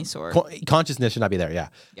of any sort. Consciousness should not be there, yeah.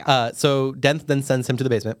 So Denth then sends him to the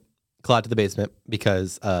basement, Claude to the basement,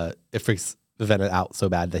 because it freaks Vivenna out so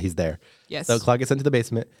bad that he's there. Yes. So Claude gets sent to the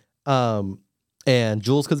basement. And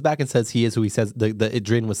Jules comes back and says he is who he says, the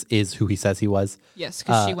Idrian is who he says he was. Yes,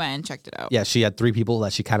 because she went and checked it out. Yeah, she had 3 people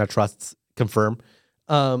that she kind of trusts confirm.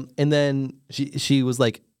 And then she was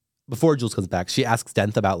like, before Jules comes back, she asks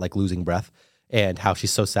Denth about like losing breath and how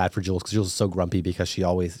she's so sad for Jules because Jules is so grumpy because she's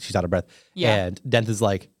out of breath. Yeah. And Denth is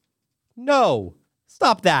like, "No,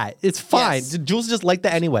 Stop that. It's fine. Yes. Jules is just like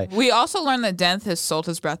that anyway. We also learned that Denth has sold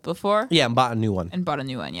his breath before. Yeah, and bought a new one. And bought a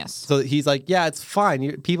new one, yes. So he's like, yeah, it's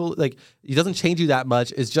fine. People like, it doesn't change you that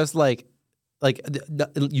much. It's just like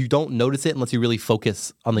you don't notice it unless you really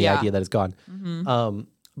focus on the idea that it's gone. Mm-hmm.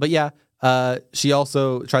 But yeah, she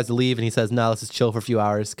also tries to leave, and he says, "No, let's just chill for a few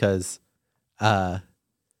hours because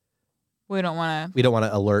we don't want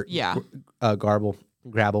to alert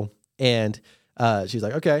Grabble." And she's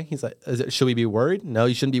like, "Okay." He's like, "Should we be worried? No,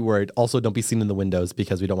 you shouldn't be worried. Also, don't be seen in the windows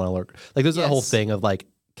because we don't want to alert." Like, there's a whole thing of like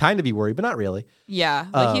kind of be worried, but not really. Yeah,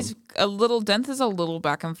 like he's a little. Denth is a little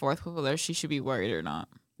back and forth with whether she should be worried or not.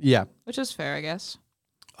 Yeah, which is fair, I guess.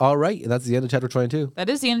 All right, and that's the end of chapter 22. That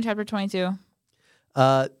is the end of chapter 22.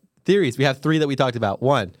 Theories. We have 3 that we talked about.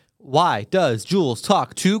 1, why does Jules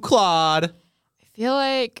talk to Claude? I feel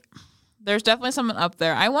like there's definitely someone up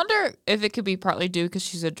there. I wonder if it could be partly due because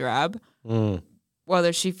she's a drab.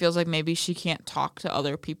 Whether she feels like maybe she can't talk to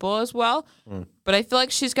other people as well. But I feel like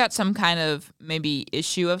she's got some kind of maybe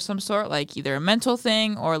issue of some sort, like either a mental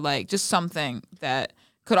thing or like just something that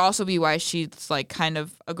could also be why she's like kind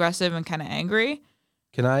of aggressive and kind of angry.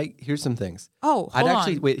 Here's some things. Oh, hold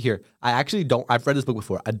on. Wait here. I actually don't. I've read this book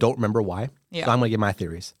before. I don't remember why. Yeah. So I'm gonna give my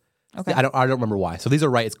theories. Okay. I don't remember why. So these are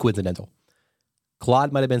right. It's coincidental.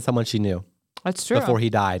 Claude might have been someone she knew. That's true. Before he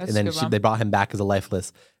died, That's and then they brought him back as a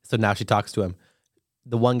lifeless. So now she talks to him.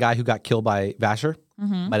 The one guy who got killed by Vasher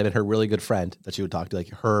might have been her really good friend that she would talk to, like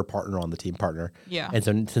her partner on the team partner. Yeah. And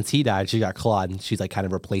so since he died, she got Claude, and she's like kind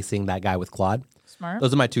of replacing that guy with Claude. Smart.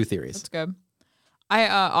 Those are my 2 theories. That's good. I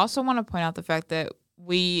also want to point out the fact that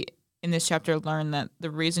we, in this chapter, learn that the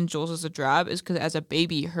reason Jules is a drab is because as a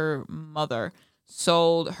baby, her mother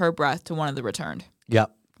sold her breath to one of the returned.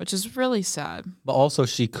 Yep. Which is really sad. But also,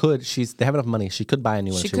 they have enough money. She could buy a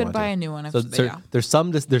new one. She if she could buy a new one. If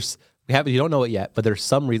There's you don't know it yet, but there's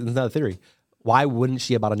some reasons. It's not a theory. Why wouldn't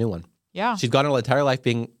she have bought a new one? Yeah. She's gone her entire life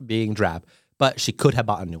being drab, but she could have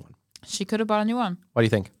bought a new one. She could have bought a new one. What do you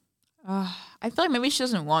think? I feel like maybe she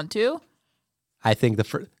doesn't want to. I think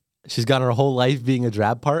she's gone her whole life being a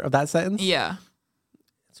drab part of that sentence. Yeah.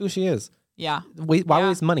 That's who she is. Yeah. Why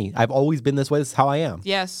waste money? I've always been this way. This is how I am.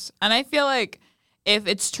 Yes. And I feel like if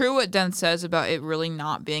it's true what Denth says about it really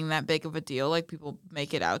not being that big of a deal, like people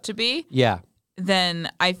make it out to be, then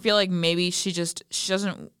I feel like maybe she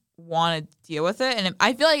doesn't want to deal with it. And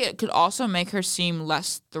I feel like it could also make her seem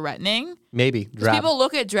less threatening. Maybe. Drab. People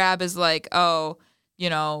look at drab as like, oh,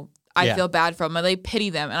 I feel bad for them. And they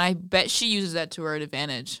pity them. And I bet she uses that to her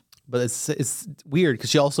advantage. But it's weird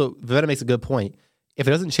because Vivenna makes a good point. If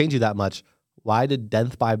it doesn't change you that much, why did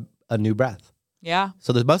Denth buy a new breath? Yeah.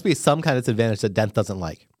 So there must be some kind of disadvantage that Denth doesn't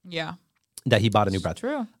like. Yeah. That he bought a new breath.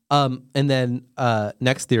 True. And then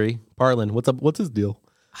next theory, Parlin. What's up? What's his deal?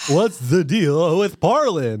 What's the deal with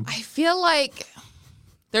Parlin? I feel like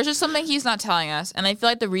there's just something he's not telling us. And I feel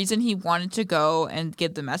like the reason he wanted to go and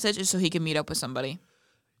get the message is so he can meet up with somebody.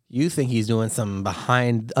 You think he's doing some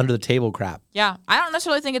under the table crap? Yeah. I don't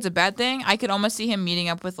necessarily think it's a bad thing. I could almost see him meeting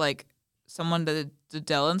up with like someone that the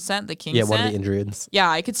Dellen sent, the king sent. Yeah, one of the Indrians. Yeah,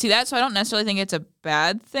 I could see that. So I don't necessarily think it's a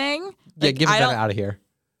bad thing. Yeah, give Vivenna out of here.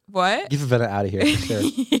 What? Give Vivenna out of here for sure.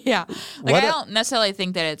 Yeah. Like, I don't necessarily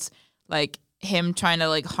think that it's like him trying to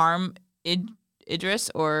like harm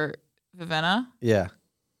Idris or Vivenna. Yeah.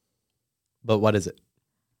 But what is it?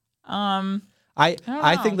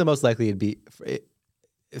 I think the most likely it'd be,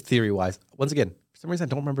 theory wise, once again, for some reason I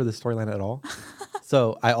don't remember the storyline at all.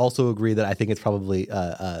 So I also agree that I think it's probably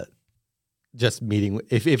just meeting.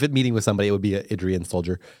 If it meeting with somebody, it would be an Idrian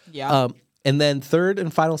soldier. Yeah. And then third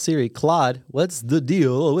and final theory, Claude. What's the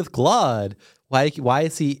deal with Claude? Why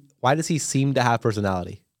does he seem to have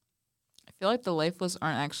personality? I feel like the lifeless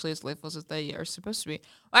aren't actually as lifeless as they are supposed to be.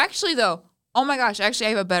 Well, actually, though, oh my gosh, actually, I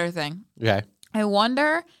have a better thing. Okay. I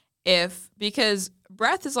wonder because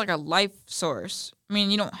breath is like a life source. I mean,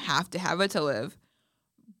 you don't have to have it to live,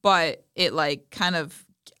 but it like kind of,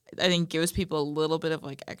 I think, gives people a little bit of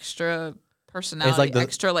like extra personality,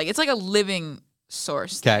 it's like a living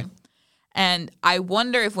source. Okay. Thing. And I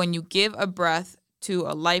wonder if when you give a breath to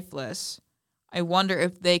a lifeless, I wonder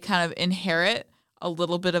if they kind of inherit a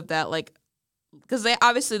little bit of that, like, because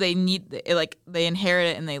they need it, like they inherit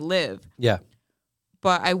it and they live. Yeah.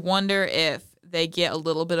 But I wonder if they get a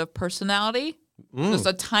little bit of personality, just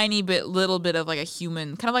a tiny bit, little bit of like a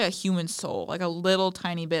human, kind of like a human soul, like a little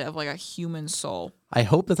tiny bit of like a human soul. I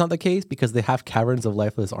hope that's not the case because they have caverns of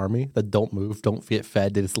lifeless army that don't move, don't get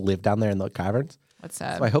fed. They just live down there in the caverns. That's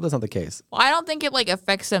sad. So I hope that's not the case. Well, I don't think it like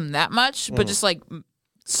affects them that much, but just like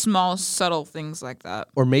small, subtle things like that.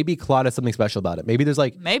 Or maybe Claude has something special about it. Maybe there's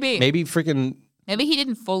like maybe he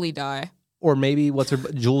didn't fully die. Or maybe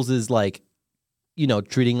Jules is like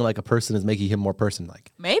treating it like a person is making him more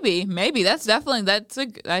person-like. Maybe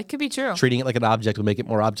that could be true. Treating it like an object will make it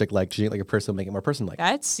more object-like. Treating it like a person will make it more person-like.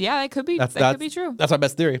 That could be true. That's my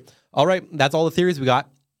best theory. All right, that's all the theories we got.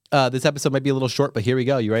 This episode might be a little short, but here we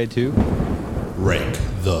go. You ready to Rank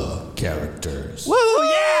the characters. Woo!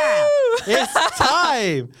 Yeah! It's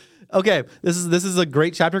time. Okay, this is a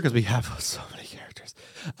great chapter because we have so many characters.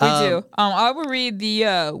 We do. I will read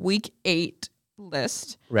the week 8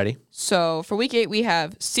 list. Ready? So for week 8, we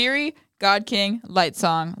have Ciri, God King,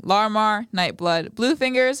 Lightsong, Larmar, Nightblood,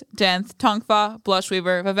 Bluefingers, Denth, Tongfa,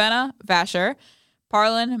 Blushweaver, Vivenna, Vasher,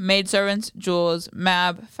 Parlin, Maidservants, Jules,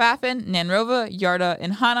 Mab, Fafin, Nanrova, Yarda,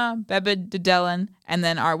 Inhana, Bebid, Dedelin, and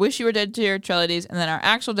then our Wish You Were Dead tier, Trelides, and then our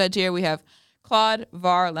actual dead tier, we have Claude,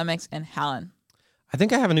 Var, Lemix, and Hallen. I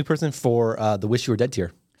think I have a new person for the Wish You Were Dead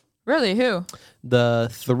tier. Really? Who? The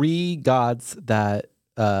 3 gods that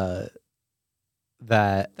want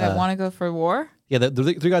to go for war? Yeah,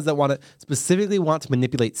 the 3 guys that specifically want to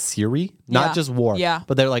manipulate Ciri, not just war. Yeah.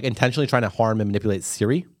 But they're like intentionally trying to harm and manipulate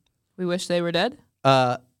Ciri. We wish they were dead?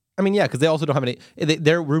 I mean, yeah, because they also don't have any.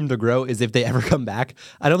 Their room to grow is if they ever come back.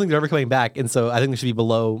 I don't think they're ever coming back, and so I think they should be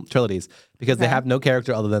below Trilides because they have no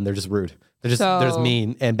character other than they're just rude. They're just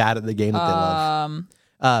mean and bad at the game that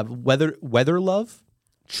they love. Weather Love,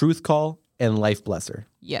 Truth Call, and Life Blesser.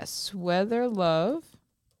 Yes, Weather Love.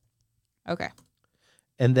 Okay.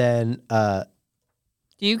 And then, do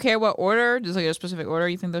you care what order? Does like a specific order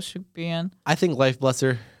you think those should be in? I think Life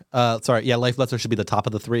Blesser. Life Blesser should be the top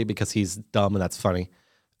of the 3 because he's dumb and that's funny.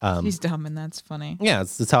 He's dumb and that's funny. Yeah,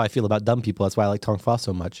 that's how I feel about dumb people. That's why I like Tongfa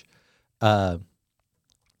so much.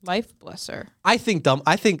 Life Blesser. I think not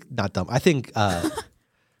dumb. I think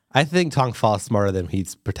Tongfa is smarter than he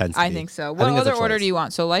pretends to be. I think so. What other order do you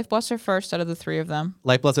want? So Life Blesser first out of the 3 of them.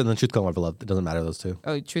 Life Blesser and then Truth Call and Weather Love. It doesn't matter those 2.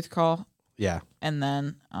 Oh, Truth Call. Yeah. And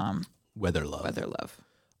then Weather Love. Weather Love.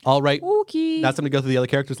 All right. Okay. That's time to go through the other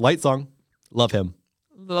characters. Lightsong. Love him.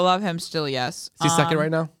 Love him still, yes. Is he second right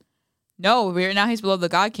now? No, right now he's below the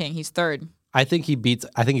God King. He's 3rd. I think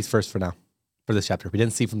he's first for now, for this chapter. We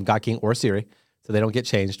didn't see from God King or Ciri, so they don't get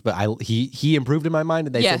changed. But he improved in my mind,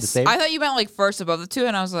 and they said the same. I thought you meant like first above the 2,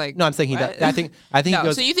 and I was like, no, I'm saying he does. I think no, he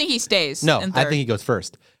goes. So you think he stays? No, in I 3rd? think he goes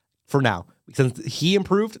first for now. Since he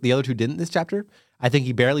improved, the other 2 didn't this chapter. I think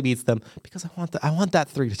he barely beats them because I want that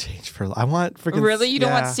 3 to change I want freaking. Really, you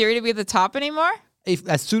don't want Ciri to be at the top anymore?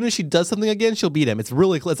 As soon as she does something again, she'll beat him. It's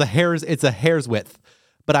really close. It's a hair's width.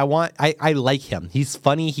 But I like him. He's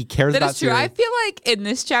funny. He cares about That is true. Ciri. I feel like in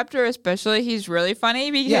this chapter especially, he's really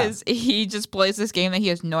funny because he just plays this game that he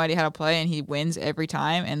has no idea how to play, and he wins every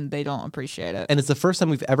time, and they don't appreciate it. And it's the first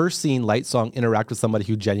time we've ever seen Lightsong interact with somebody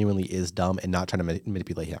who genuinely is dumb and not trying to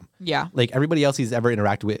manipulate him. Yeah. Like everybody else he's ever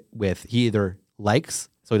interacted with he either likes,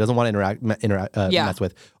 so he doesn't want to mess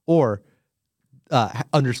with, or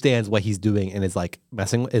understands what he's doing and is like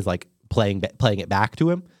playing it back to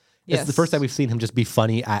him. It's the first time we've seen him just be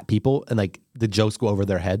funny at people and like the jokes go over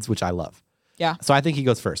their heads, which I love. Yeah. So I think he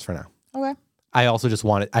goes first for now. Okay. I also just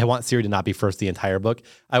want Ciri to not be first the entire book.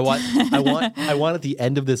 I want at the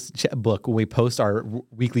end of this book when we post our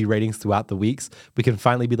weekly ratings throughout the weeks, we can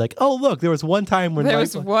finally be like, oh look, there was one time when there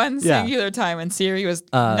was one singular time when Ciri was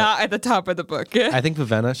not at the top of the book. I think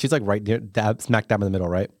Vivenna, she's like right near smack dab in the middle,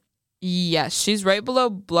 right? Yes, she's right below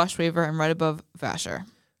Blushweaver and right above Vasher.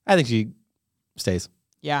 I think she stays.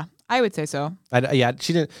 Yeah, I would say so.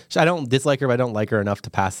 She didn't. I don't dislike her, but I don't like her enough to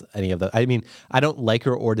pass any of the. I mean, I don't like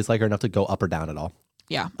her or dislike her enough to go up or down at all.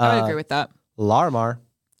 Yeah, I would agree with that. Larmar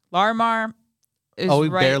is we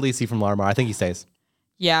barely see from Larmar. I think he stays.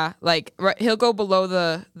 Yeah, he'll go below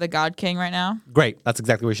the God King right now. Great, that's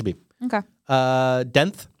exactly where he should be. Okay.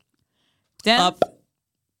 Denth up,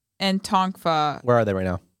 and Tongfa. Where are they right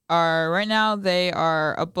now? Right now they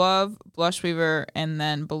are above Blushweaver and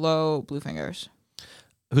then below Bluefingers.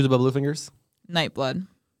 Who's above Bluefingers? Nightblood.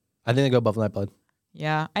 I think they go above Nightblood.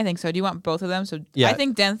 Yeah, I think so. Do you want both of them? So yeah. I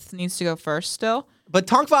think Denth needs to go first still. But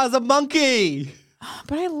Tongfa is a monkey.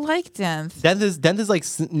 But I like Denth. Denth is like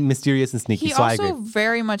mysterious and sneaky. He so also I agree.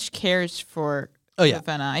 Very much cares for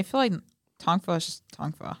Vivenna. I feel like Tongfa is just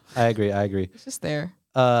Tongfa. I agree. It's just there.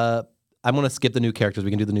 I'm gonna skip the new characters. We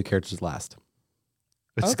can do the new characters last.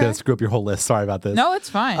 It's gonna screw up your whole list. Sorry about this. No, it's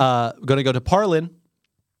fine. We're gonna go to Parlin.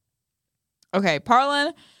 Okay,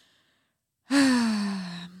 Parlin. I'm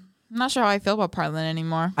not sure how I feel about Parlin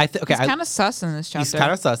anymore. He's kind of sus in this chapter. He's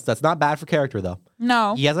kind of sus. That's not bad for character though.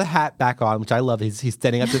 No. He has a hat back on, which I love. He's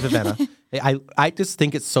standing up to Vivenna. I just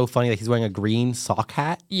think it's so funny that he's wearing a green sock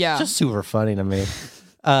hat. Yeah. It's just super funny to me.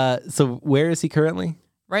 So where is he currently?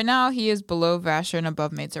 Right now, he is below Vasher and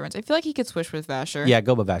above Maidservants. I feel like he could switch with Vasher. Yeah,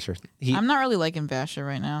 go above Vasher. I'm not really liking Vasher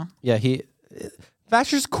right now. Yeah,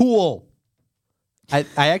 Vasher's cool. I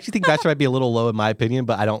actually think Vasher might be a little low in my opinion,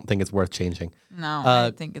 but I don't think it's worth changing. No,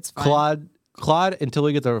 I think it's fine. Claude, until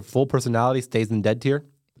he gets a full personality, stays in dead tier.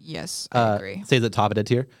 Yes, I agree. Stays at top of dead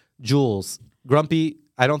tier. Jules, grumpy.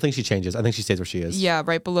 I don't think she changes. I think she stays where she is. Yeah,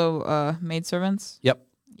 right below maidservants. Yep.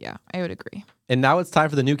 Yeah, I would agree. And now it's time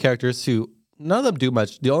for the new characters who none of them do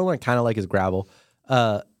much. The only one I kind of like is Gravel.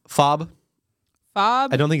 Fob. I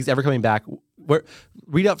don't think he's ever coming back.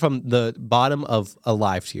 Read up from the bottom of a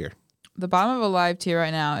live tier. The bottom of a live tier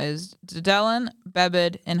right now is Dedelin,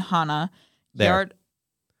 Bebed, and Hana. There.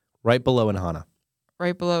 Right below Inhana.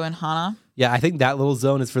 Right below Inhana. Yeah, I think that little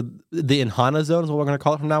zone is for the Inhana zone is what we're going to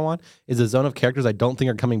call it from now on, is a zone of characters I don't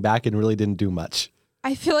think are coming back and really didn't do much.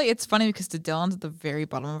 I feel like it's funny because Dedelin's at the very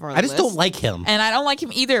bottom of our list. I just don't like him. And I don't like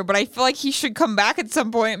him either, but I feel like he should come back at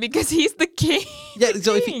some point because he's the king. Yeah,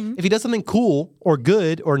 so if he does something cool or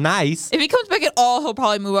good or nice. If he comes back at all, he'll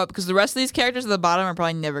probably move up because the rest of these characters at the bottom are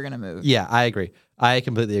probably never going to move. Yeah, I agree. I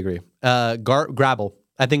completely agree. Grabble,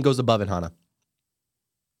 I think, goes above Inhana.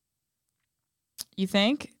 You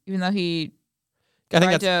think? Even though he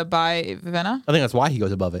tried to buy Vivenna? I think that's why he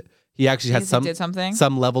goes above it. He actually has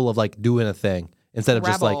some level of like doing a thing instead of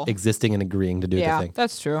just like existing and agreeing to do the thing.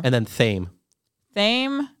 That's true. And then Thame.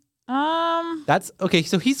 That's okay.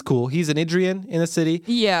 So he's cool. He's an Idrian in a city.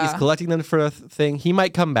 Yeah. He's collecting them for a thing. He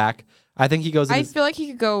might come back. I think he goes. I feel like he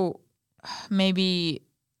could go maybe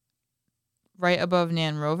right above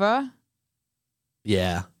Nanrova.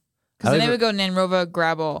 Yeah. Because then they would go Nanrova,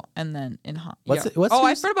 Grabble, and then I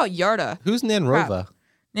forgot about Yarda. Who's Nanrova? Crap.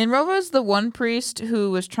 Nanrova is the one priest who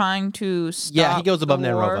was trying to stop. Yeah, he goes above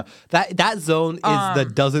Nanrova. That zone is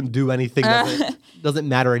that doesn't do anything. Doesn't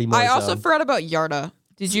matter anymore. I also forgot about Yarda.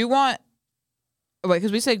 Did you want? Wait,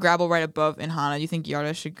 because we said Grabble right above Inhana. Do you think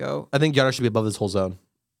Yarda should go? I think Yarda should be above this whole zone.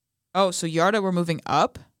 Oh, so Yarda we're moving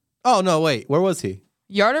up? Oh no, wait. Where was he?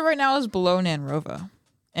 Yarda right now is below Nanrova.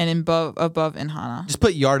 And above Inhana. Just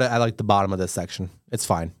put Yarda at like the bottom of this section. It's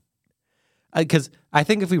fine. Because I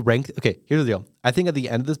think if we rank, okay, here's the deal. I think at the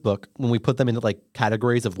end of this book, when we put them into like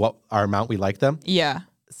categories of what our amount we like them. Yeah.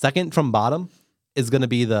 Second from bottom is going to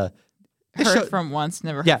be the heard from once,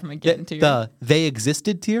 never heard from again tier. The they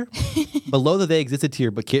existed tier. Below the they existed tier,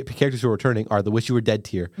 but characters who are returning are the wish you were dead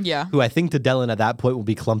tier. Yeah. Who I think Dedelin at that point will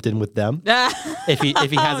be clumped in with them. if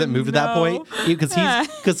he hasn't moved to that point.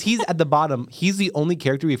 Because he's at the bottom. He's the only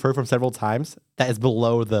character we've heard from several times that is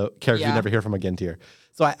below the character you never hear from again tier.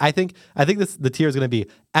 So I think the tier is going to be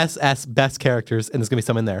SS best characters, and there's going to be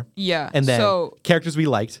some in there. Yeah. And then characters we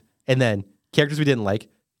liked, and then characters we didn't like,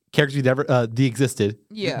 characters we never the existed,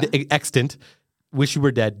 the extant, wish you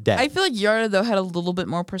were dead. I feel like Yarda though had a little bit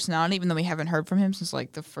more personality, even though we haven't heard from him since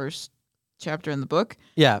like the first chapter in the book.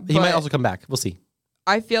 Yeah, he might also come back. We'll see.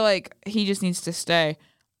 I feel like he just needs to stay.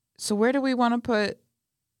 So where do we want to put?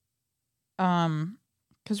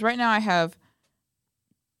 Because right now I have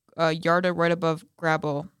Yarda right above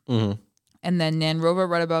Grabble, and then Nanrova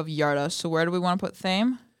right above Yarda. So where do we want to put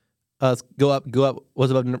Thame? Let's go up.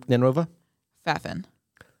 What's above Nanrova? Fafin.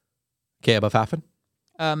 Okay, above Fafin?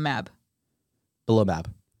 Mab. Below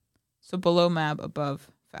Mab. So below Mab,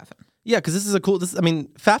 above Fafin. Yeah, because this is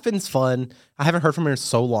Fafin's fun. I haven't heard from her in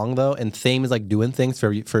so long, though, and Thame is like doing things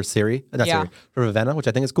for Ciri, for Vivenna, which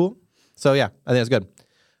I think is cool. So yeah, I think it's good.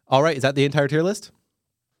 All right, is that the entire tier list?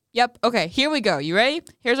 Yep. Okay, here we go. You ready?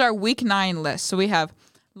 Here's our week 9 list. So we have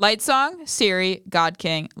Lightsong, Ciri, God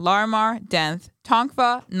King, Larimar, Denth,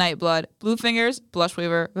 Tonkfa, Nightblood, Bluefingers,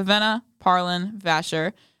 Blushweaver, Vivenna, Parlin,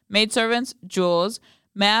 Vasher, Maidservants, Jules,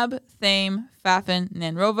 Mab, Thame, Fafin,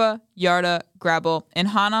 Nanrova, Yarda, Grabble,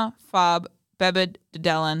 Inhana, Fob, Bebed,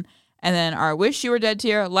 Dedelin, and then our Wish You Were Dead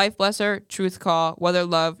tier, Life Blesser, Truth Call, Weather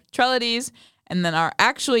Love, Trellides, and then our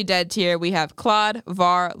actually dead tier, we have Claude,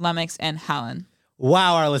 Var, Lemix, and Hallen.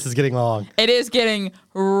 Wow, our list is getting long. It is getting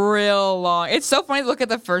real long. It's so funny to look at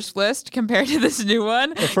the first list compared to this new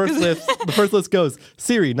one. The first list goes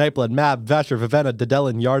Ciri, Nightblood, Mab, Vasher, Vivenna,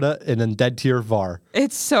 Dedelin, Yarda, and then dead tier Var.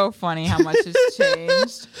 It's so funny how much has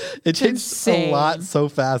changed. It changed a lot so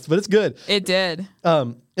fast, but it's good. It did.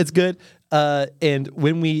 It's good. And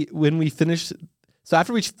when we finish, so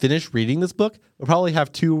after we finish reading this book, we'll probably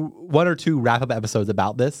have one or two wrap up episodes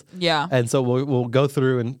about this. Yeah. And so we'll go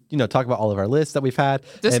through and talk about all of our lists that we've had.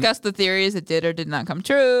 Discuss the theories that did or did not come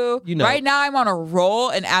true. Right now I'm on a roll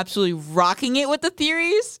and absolutely rocking it with the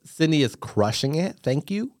theories. Sydney is crushing it. Thank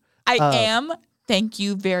you. I am. Thank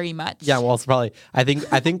you very much. Yeah, well, it's probably. I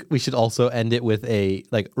think we should also end it with a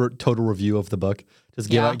total review of the book. Just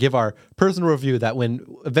give our personal review that when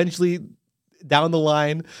eventually down the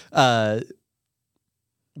line,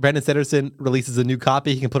 Brandon Sanderson releases a new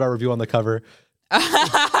copy, he can put our review on the cover.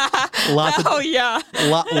 Lots of Oh yeah.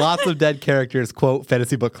 lots of dead characters. Quote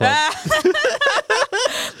Fantasy Book Club.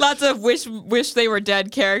 Lots of wish they were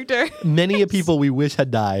dead character. Many a people we wish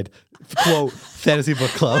had died. Quote Fantasy Book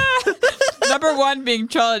Club. Number one being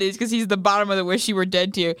Trellides because he's the bottom of the wish you were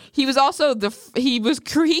dead tier. He was also he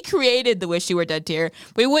created the wish you were dead tier.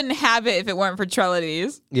 We wouldn't have it if it weren't for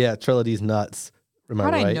Trellides. Yeah, Trilody's nuts. Am I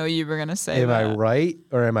How'd right? I know you were gonna say Am that? I right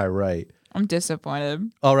or am I right? I'm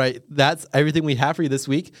disappointed. All right, that's everything we have for you this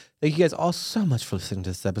week. Thank you guys all so much for listening to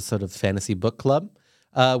this episode of Fantasy Book Club.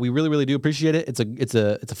 We really, really do appreciate it. It's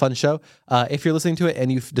a fun show. If you're listening to it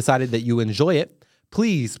and you've decided that you enjoy it,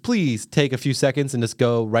 please take a few seconds and just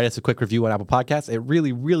go write us a quick review on Apple Podcasts. It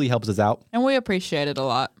really, really helps us out. And we appreciate it a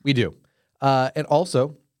lot. We do. And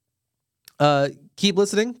also, keep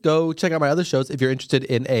listening. Go check out my other shows. If you're interested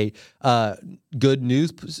in a good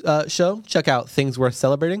news show, check out Things Worth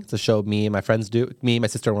Celebrating. It's a show me, my sister,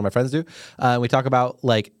 and one of my friends do. We talk about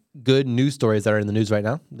like good news stories that are in the news right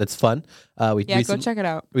now. That's fun. Go check it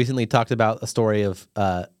out. Recently talked about a story of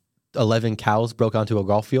 11 cows broke onto a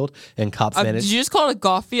golf field and cops managed. Did you just call it a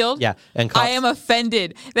golf field? Yeah, and cops, I am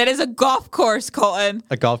offended. That is a golf course, Colton.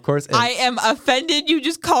 a golf course. And, I am offended. You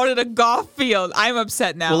just called it a golf field. I'm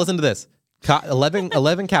upset now. well, listen to this: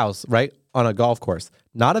 11 cows, right, on a golf course.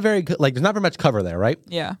 Not a very good, like. There's not very much cover there, right?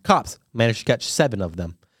 Yeah. Cops managed to catch 7 of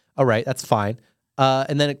them. All right, that's fine.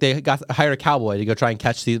 And then they hired a cowboy to go try and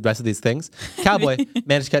catch the rest of these things. Cowboy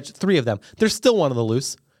managed to catch 3 of them. There's still one of the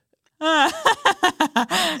loose. You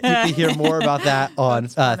can hear more about that on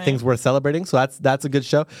Things Worth Celebrating. So that's a good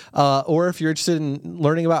show. Or if you're interested in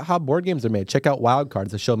learning about how board games are made, check out Wild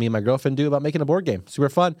Cards, a show me and my girlfriend do about making a board game. Super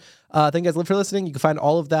fun. Thank you guys for listening. You can find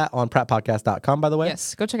all of that on prattpodcast.com, by the way.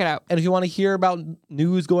 Yes, go check it out. And if you want to hear about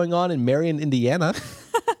news going on in Marion, Indiana,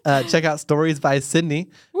 check out Stories by Sydney,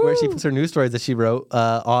 where she puts her news stories that she wrote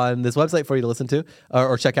on this website for you to listen to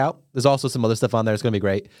or check out. There's also some other stuff on there. It's going to be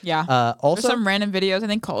great. Yeah. Also, there's some random videos. I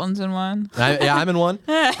think Colton's in one. I'm in one.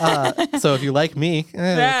 So if you like me,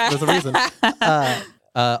 there's a reason.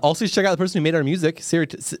 Also, check out the person who made our music, Siri.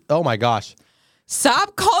 Oh my gosh.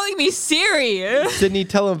 Stop calling me Siri. Sydney,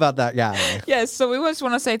 tell him about that guy. Yes, so we just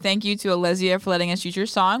want to say thank you to Alesia for letting us use your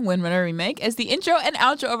song, Windrunner Remake, as the intro and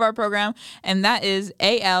outro of our program, and that is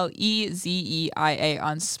Alezeia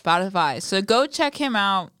on Spotify. So go check him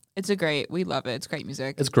out. We love it. It's great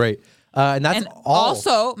music. It's great. And that's all.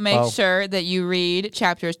 Also, make sure that you read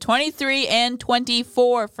chapters 23 and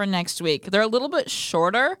 24 for next week. They're a little bit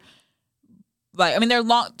shorter. They're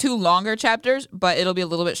two longer chapters, but it'll be a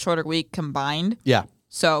little bit shorter week combined. Yeah.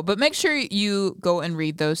 So, but make sure you go and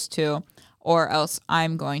read those two, or else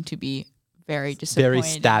I'm going to be very disappointed. Very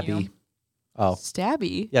stabby. Oh.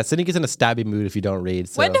 Stabby? Yeah, Sydney gets in a stabby mood if you don't read.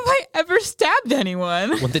 So. When have I ever stabbed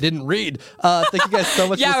anyone? When they didn't read. Thank you guys so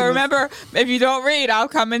much for listening. Yeah, remember, if you don't read, I'll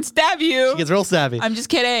come and stab you. She gets real stabby. I'm just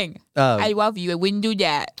kidding. I love you. I wouldn't do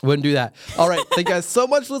that. Wouldn't do that. All right. Thank you guys so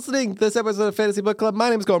much for listening to this episode of Fantasy Book Club. My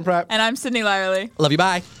name is Gordon Pratt. And I'm Sydney Lyerly. Love you.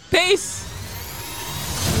 Bye. Peace.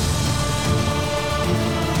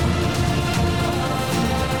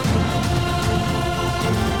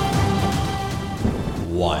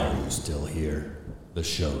 Why are you still here? The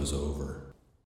show's over.